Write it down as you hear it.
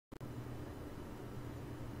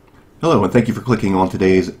Hello, and thank you for clicking on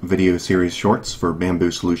today's video series shorts for Bamboo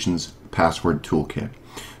Solutions Password Toolkit.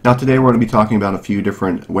 Now today we're going to be talking about a few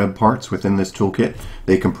different web parts within this toolkit.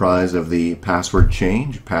 They comprise of the password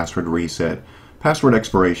change, password reset, password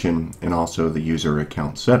expiration, and also the user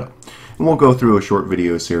account setup. And we'll go through a short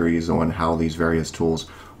video series on how these various tools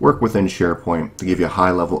work within SharePoint to give you a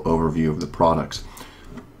high-level overview of the products.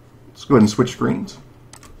 Let's go ahead and switch screens.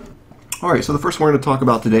 Alright, so the first one we're going to talk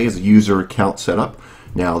about today is user account setup.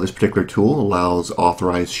 Now, this particular tool allows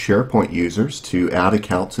authorized SharePoint users to add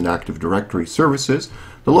accounts in Active Directory services,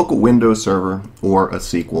 the local Windows server, or a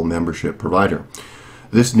SQL membership provider.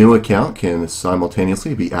 This new account can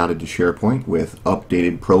simultaneously be added to SharePoint with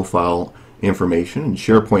updated profile information and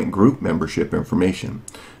SharePoint group membership information.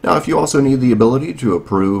 Now, if you also need the ability to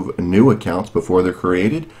approve new accounts before they're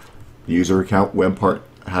created, the user account web part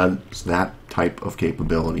has that type of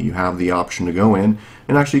capability. You have the option to go in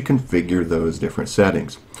and actually configure those different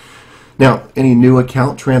settings. Now, any new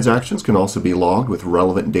account transactions can also be logged with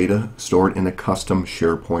relevant data stored in a custom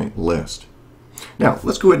SharePoint list. Now,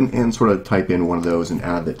 let's go ahead and sort of type in one of those and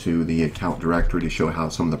add that to the account directory to show how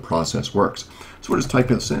some of the process works. So we'll just type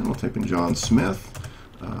this in. We'll type in John Smith,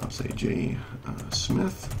 say J.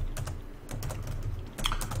 Smith,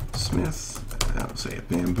 say a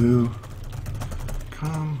bamboo.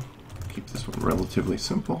 Keep this one relatively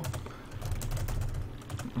simple.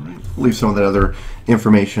 All right. Leave some of the other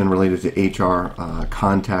information related to HR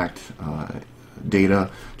contact data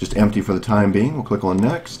just empty for the time being. We'll click on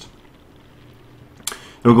Next.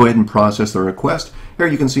 It'll go ahead and process the request. Here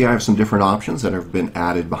you can see I have some different options that have been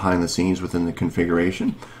added behind the scenes within the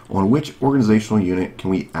configuration on which organizational unit can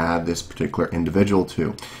we add this particular individual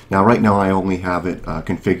to. Now right now I only have it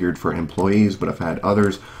configured for employees, but if I had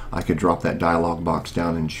others I could drop that dialog box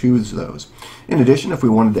down and choose those. In addition, if we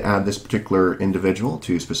wanted to add this particular individual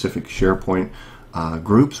to specific SharePoint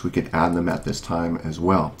groups, we could add them at this time as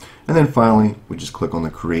well. And then finally we just click on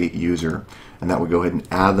the Create User, and that would go ahead and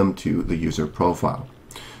add them to the user profile.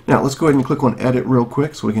 Now let's go ahead and click on Edit real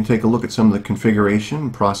quick so we can take a look at some of the configuration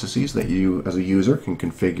processes that you as a user can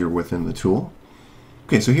configure within the tool.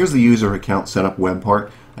 Okay, so here's the user account setup web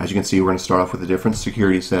part. As you can see, we're going to start off with the different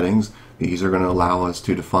security settings. These are going to allow us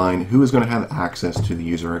to define who is going to have access to the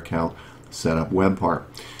user account setup web part.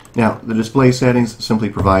 Now, the display settings simply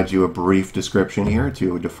provides you a brief description here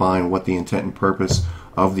to define what the intent and purpose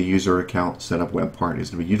of the user account setup web part is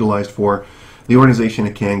to be utilized for. The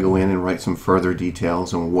organization can go in and write some further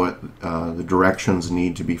details on what the directions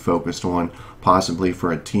need to be focused on, possibly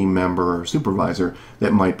for a team member or supervisor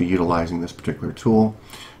that might be utilizing this particular tool.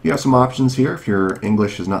 You have some options here. If your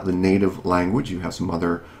English is not the native language, you have some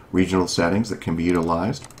other regional settings that can be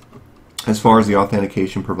utilized. As far as the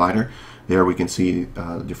authentication provider, there we can see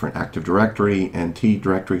different Active Directory and T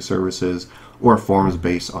Directory services or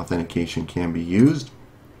forms-based authentication can be used.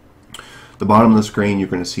 The bottom of the screen, you're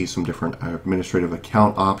going to see some different administrative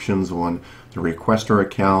account options on the requester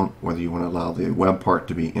account, whether you want to allow the web part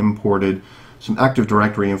to be imported, some Active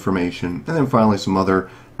Directory information, and then finally some other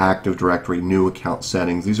Active Directory new account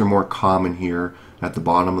settings. These are more common here at the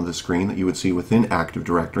bottom of the screen that you would see within Active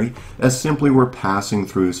Directory, as simply we're passing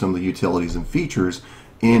through some of the utilities and features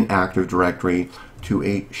in Active Directory to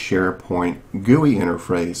a SharePoint GUI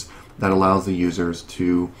interface that allows the users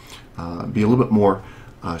to be a little bit more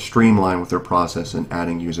streamline with their process and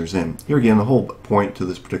adding users in. Here again, the whole point to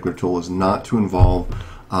this particular tool is not to involve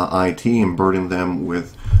IT and burden them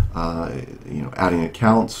with adding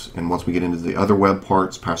accounts. And once we get into the other web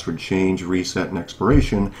parts, password change, reset, and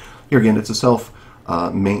expiration, here again, it's a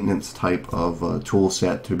self-maintenance type of tool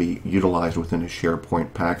set to be utilized within a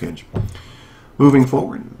SharePoint package. Moving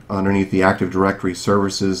forward, underneath the Active Directory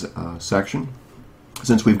Services section,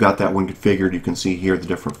 since we've got that one configured, you can see here the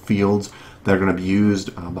different fields that are going to be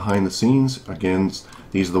used behind the scenes. Again,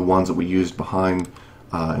 these are the ones that we used behind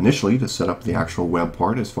initially to set up the actual web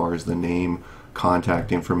part as far as the name,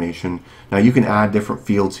 contact information. Now you can add different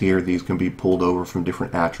fields here. These can be pulled over from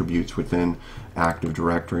different attributes within Active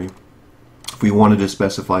Directory. If we wanted to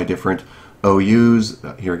specify different OUs,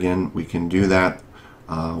 here again we can do that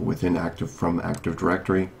within Active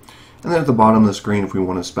Directory. And then at the bottom of the screen, if we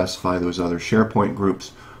want to specify those other SharePoint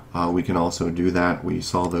groups, we can also do that. We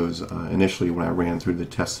saw those initially when I ran through the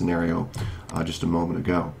test scenario just a moment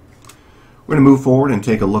ago. We're going to move forward and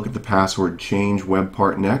take a look at the password change web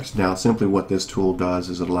part next. Now simply what this tool does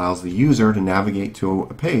is it allows the user to navigate to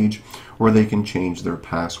a page where they can change their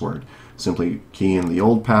password. Simply key in the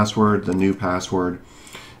old password, the new password,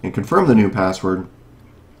 and confirm the new password.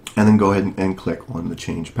 and then go ahead and click on the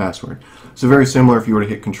change password. So very similar if you were to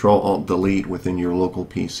hit Control-Alt-Delete within your local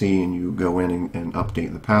PC and you go in and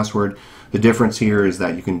update the password. The difference here is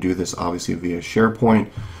that you can do this obviously via SharePoint.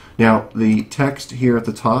 Now the text here at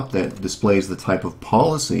the top that displays the type of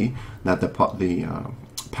policy that the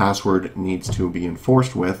password needs to be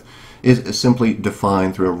enforced with is simply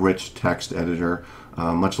defined through a rich text editor,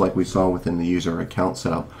 much like we saw within the user account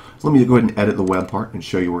setup. So let me go ahead and edit the web part and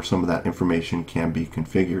show you where some of that information can be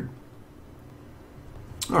configured.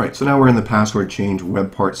 Alright, so now we're in the password change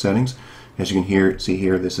web part settings. As you can see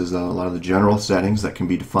here, this is a lot of the general settings that can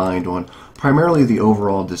be defined on primarily the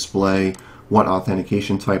overall display. What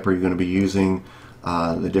authentication type are you going to be using,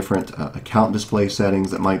 the different account display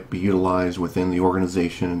settings that might be utilized within the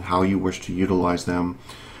organization and how you wish to utilize them.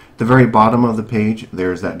 At the very bottom of the page,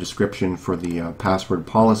 there's that description for the password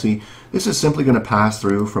policy. This is simply going to pass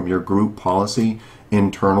through from your group policy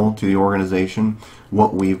internal to the organization.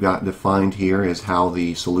 What we've got defined here is how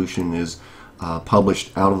the solution is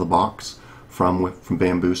published out of the box from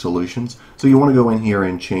Bamboo Solutions. So you want to go in here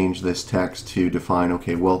and change this text to define,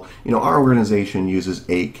 okay, well, our organization uses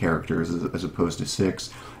 8 characters as opposed to 6,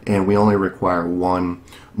 and we only require 1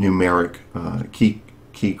 numeric key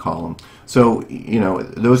column. So,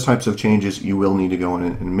 those types of changes you will need to go in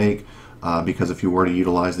and make because if you were to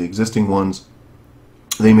utilize the existing ones,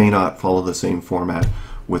 they may not follow the same format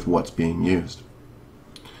with what's being used.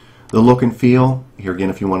 The look and feel, here again,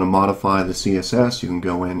 if you want to modify the CSS, you can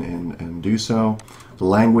go in and do so. The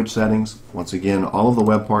language settings, once again, all of the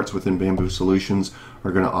web parts within Bamboo Solutions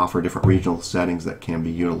are going to offer different regional settings that can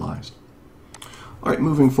be utilized. All right,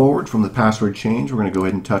 moving forward from the password change, we're going to go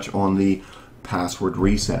ahead and touch on the password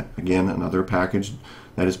reset. Again, another package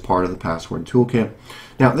that is part of the password toolkit.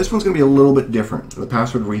 Now, this one's going to be a little bit different. The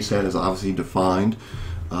password reset is obviously defined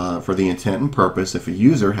for the intent and purpose if a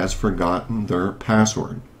user has forgotten their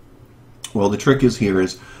password. Well, the trick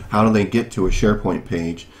is how do they get to a SharePoint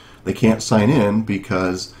page? They can't sign in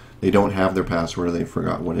because they don't have their password or they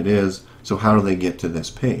forgot what it is. So how do they get to this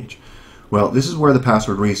page? Well, this is where the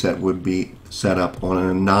password reset would be set up on an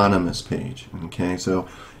anonymous page. Okay, so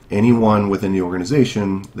anyone within the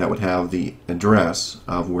organization that would have the address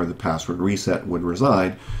of where the password reset would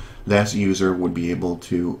reside, that user would be able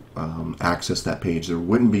to access that page. There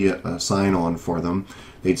wouldn't be a sign-on for them.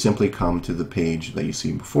 They'd simply come to the page that you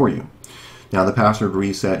see before you. Now the password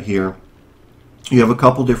reset here, you have a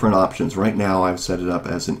couple different options. Right now I've set it up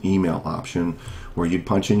as an email option where you'd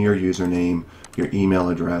punch in your username, your email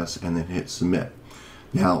address, and then hit submit.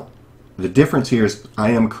 Now the difference here is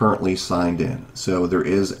I am currently signed in, so there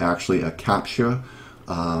is actually a CAPTCHA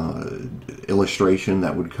illustration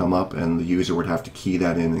that would come up and the user would have to key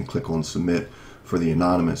that in and click on submit for the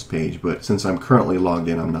anonymous page, but since I'm currently logged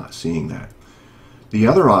in, I'm not seeing that. The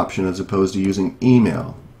other option, as opposed to using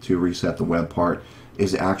email to reset the web part,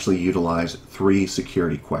 is actually utilize 3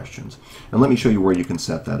 security questions. And let me show you where you can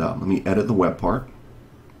set that up. Let me edit the web part.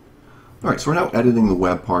 Alright, so we're now editing the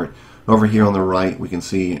web part. Over here on the right we can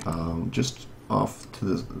see just off to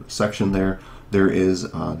the section there is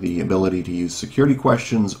the ability to use security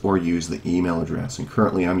questions or use the email address. And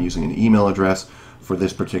currently I'm using an email address for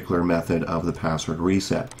this particular method of the password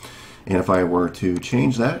reset. And if I were to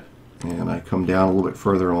change that and I come down a little bit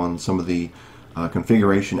further on some of the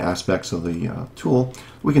configuration aspects of the tool,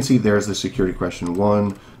 we can see there's the security question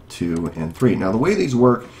 1, 2, and 3. Now the way these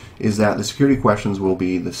work is that the security questions will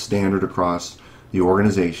be the standard across the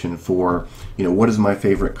organization for, what is my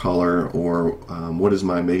favorite color, or what is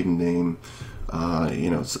my maiden name,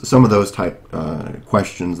 some of those type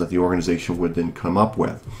questions that the organization would then come up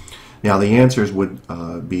with. Now the answers would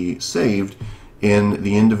be saved in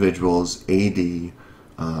the individual's AD.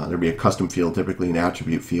 There'd be a custom field, typically an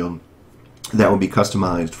attribute field, that would be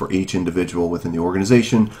customized for each individual within the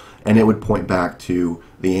organization, and it would point back to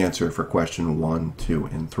the answer for question 1, 2,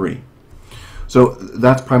 and 3. So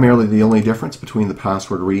that's primarily the only difference between the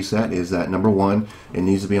password reset, is that number 1, it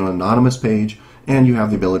needs to be on an anonymous page, and you have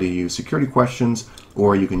the ability to use security questions,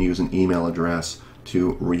 or you can use an email address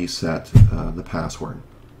to reset the password.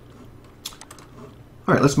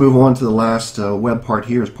 Alright, let's move on to the last web part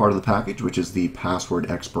here as part of the package, which is the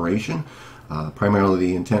password expiration. Primarily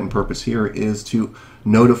the intent and purpose here is to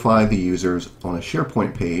notify the users on a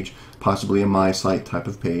SharePoint page, possibly a My Site type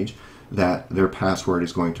of page, that their password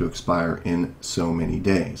is going to expire in so many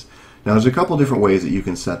days. Now there's a couple different ways that you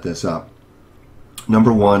can set this up.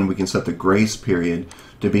 Number 1, we can set the grace period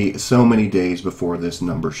to be so many days before this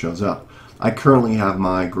number shows up. I currently have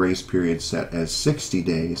my grace period set as 60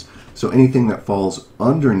 days, so anything that falls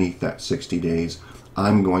underneath that 60 days,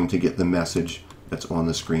 I'm going to get the message that's on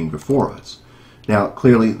the screen before us. Now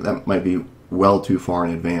clearly that might be well too far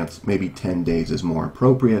in advance. Maybe 10 days is more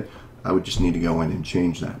appropriate. I would just need to go in and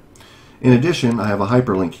change that. In addition, I have a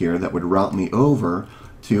hyperlink here that would route me over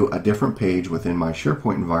to a different page within my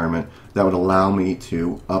SharePoint environment that would allow me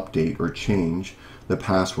to update or change the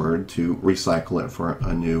password to recycle it for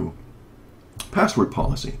a new password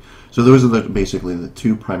policy. So those are basically the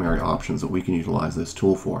two primary options that we can utilize this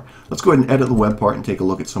tool for. Let's go ahead and edit the web part and take a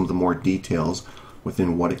look at some of the more details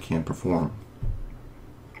within what it can perform.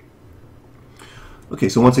 Okay,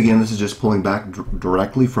 so once again, this is just pulling back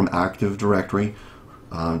directly from Active Directory.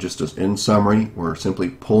 Just as in summary, we're simply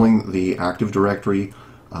pulling the Active Directory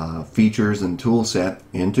features and tool set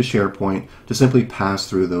into SharePoint to simply pass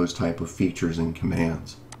through those type of features and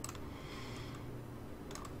commands.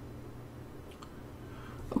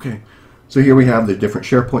 Okay, so here we have the different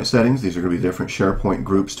SharePoint settings. These are going to be different SharePoint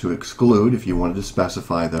groups to exclude if you wanted to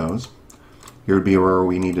specify those. Here would be where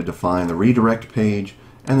we need to define the redirect page,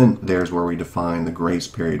 and then there's where we define the grace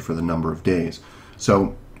period for the number of days.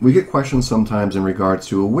 So we get questions sometimes in regards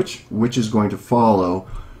to which is going to follow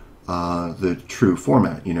the true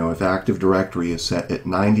format. You know, if Active Directory is set at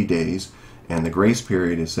 90 days and the grace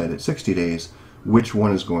period is set at 60 days, which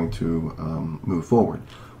one is going to move forward?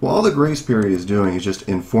 Well, all the grace period is doing is just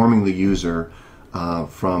informing the user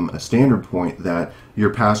from a standard point that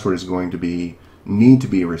your password is going to need to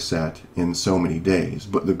be reset in so many days.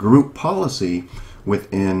 But the group policy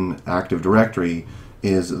within Active Directory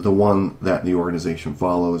is the one that the organization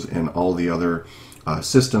follows, and all the other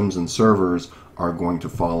systems and servers are going to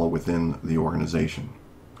follow within the organization.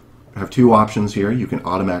 I have two options here. You can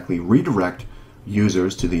automatically redirect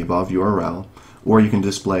users to the above URL, or you can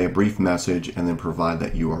display a brief message and then provide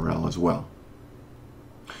that URL as well.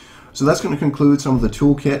 So that's going to conclude some of the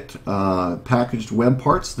Toolkit packaged web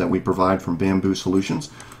parts that we provide from Bamboo Solutions.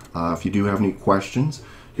 If you do have any questions,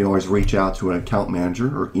 you can always reach out to an account manager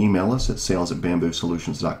or email us at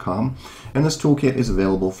sales@bamboosolutions.com. And this toolkit is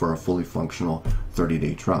available for a fully functional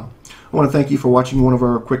 30-day trial. I want to thank you for watching one of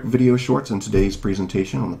our quick video shorts in today's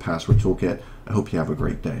presentation on the Password Toolkit. I hope you have a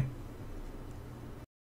great day.